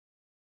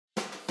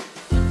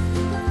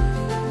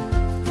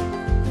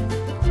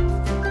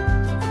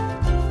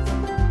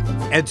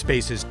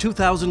EDspaces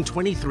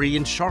 2023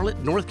 in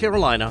Charlotte, North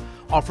Carolina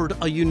offered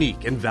a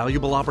unique and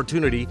valuable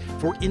opportunity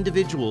for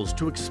individuals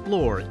to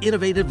explore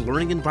innovative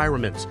learning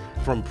environments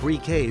from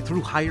pre-K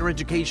through higher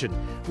education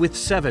with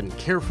 7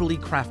 carefully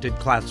crafted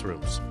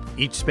classrooms.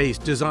 Each space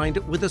designed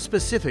with a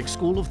specific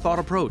school of thought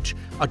approach,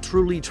 a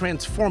truly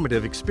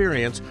transformative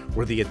experience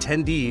where the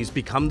attendees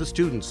become the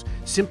students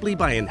simply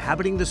by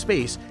inhabiting the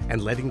space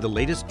and letting the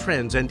latest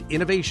trends and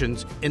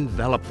innovations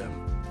envelop them.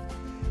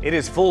 It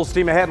is full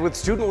steam ahead with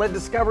student-led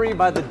discovery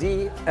by the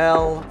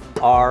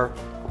DLR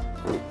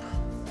Group.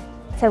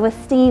 So with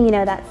STEAM,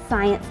 that's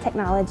science,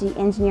 technology,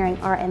 engineering,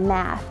 art, and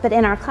math. But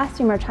in our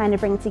classroom, we're trying to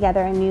bring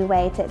together a new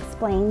way to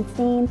explain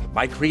STEAM.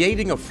 By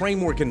creating a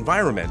framework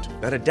environment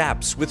that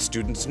adapts with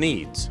students'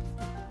 needs.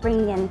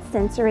 Bringing in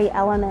sensory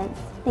elements,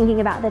 thinking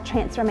about the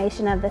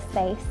transformation of the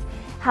space,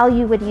 how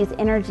you would use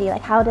energy,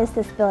 like how does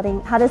this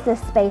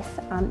space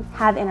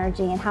have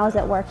energy and how is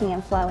it working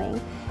and flowing?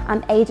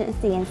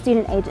 Agency and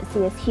student agency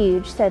is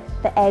huge, so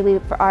the A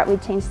for art we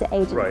changed to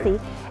agency.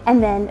 Right.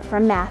 And then for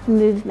math,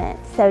 movement,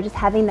 so just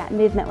having that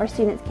movement where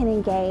students can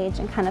engage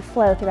and kind of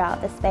flow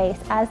throughout the space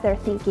as they're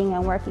thinking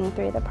and working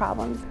through the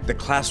problems. The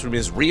classroom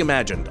is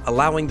reimagined,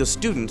 allowing the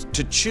students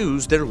to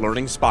choose their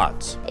learning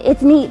spots.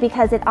 It's neat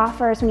because it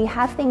offers, when you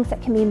have things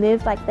that can be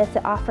moved like this,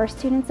 it offers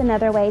students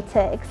another way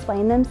to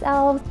explain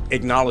themselves.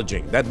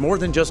 Acknowledging that more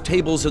than just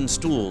tables and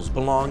stools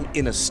belong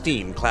in a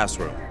STEAM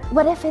classroom.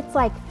 What if it's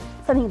like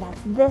something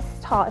that's this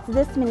tall, it's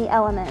this many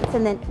elements,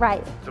 and then,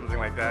 right. Something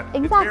like that.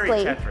 Exactly.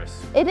 It's very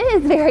Tetris. It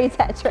is very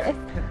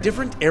Tetris.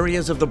 Different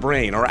areas of the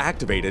brain are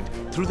activated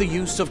through the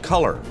use of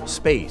color,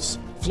 space,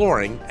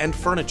 flooring, and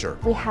furniture.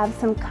 We have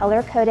some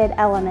color-coded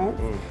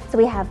elements. So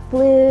we have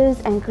blues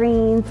and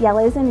greens,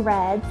 yellows and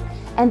reds,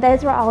 and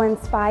those were all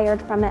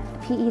inspired from a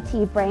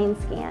PET brain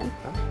scan.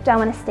 Do I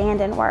want to stand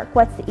and work?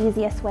 What's the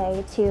easiest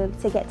way to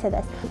get to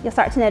this? You'll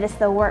start to notice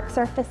the work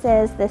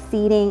surfaces, the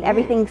seating,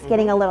 everything's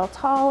getting a little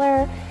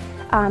taller,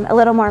 a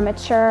little more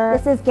mature.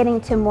 This is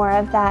getting to more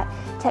of that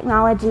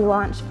technology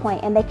launch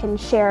point, and they can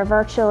share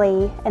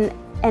virtually,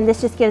 and this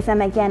just gives them,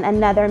 again,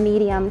 another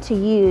medium to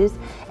use,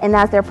 and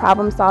as they're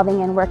problem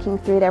solving and working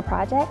through their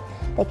project,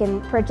 they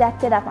can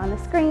project it up on the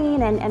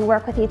screen and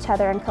work with each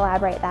other and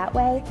collaborate that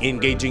way.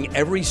 Engaging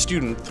every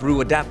student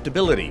through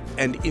adaptability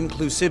and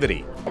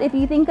inclusivity. If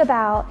you think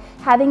about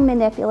having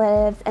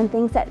manipulatives and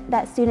things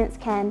that students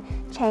can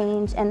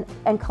change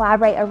and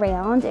collaborate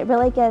around, it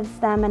really gives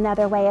them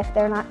another way. If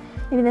they're not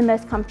maybe the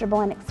most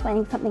comfortable in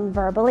explaining something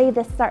verbally,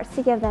 this starts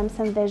to give them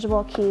some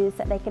visual cues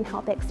that they can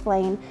help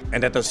explain.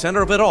 And at the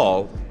center of it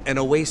all, an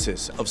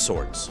oasis of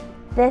sorts.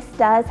 This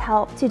does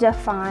help to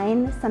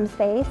define some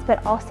space,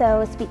 but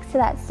also speaks to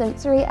that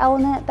sensory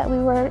element that we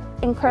were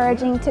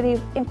encouraging to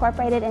be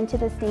incorporated into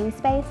the STEAM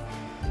space,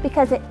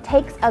 because it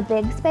takes a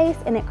big space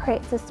and it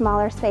creates a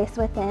smaller space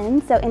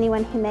within. So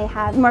anyone who may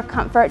have more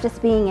comfort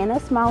just being in a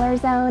smaller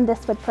zone,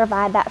 this would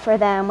provide that for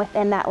them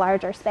within that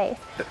larger space.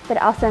 But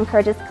it also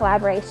encourages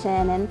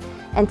collaboration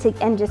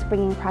and just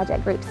bringing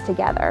project groups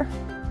together.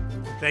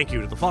 Thank you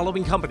to the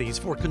following companies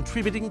for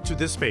contributing to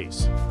this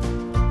space.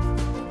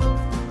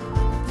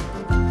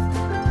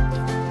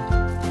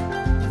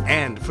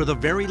 And for the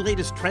very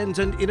latest trends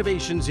and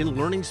innovations in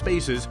learning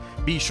spaces,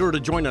 be sure to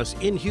join us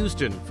in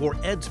Houston for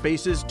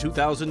EDspaces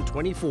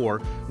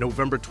 2024,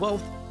 November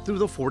 12th through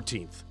the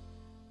 14th.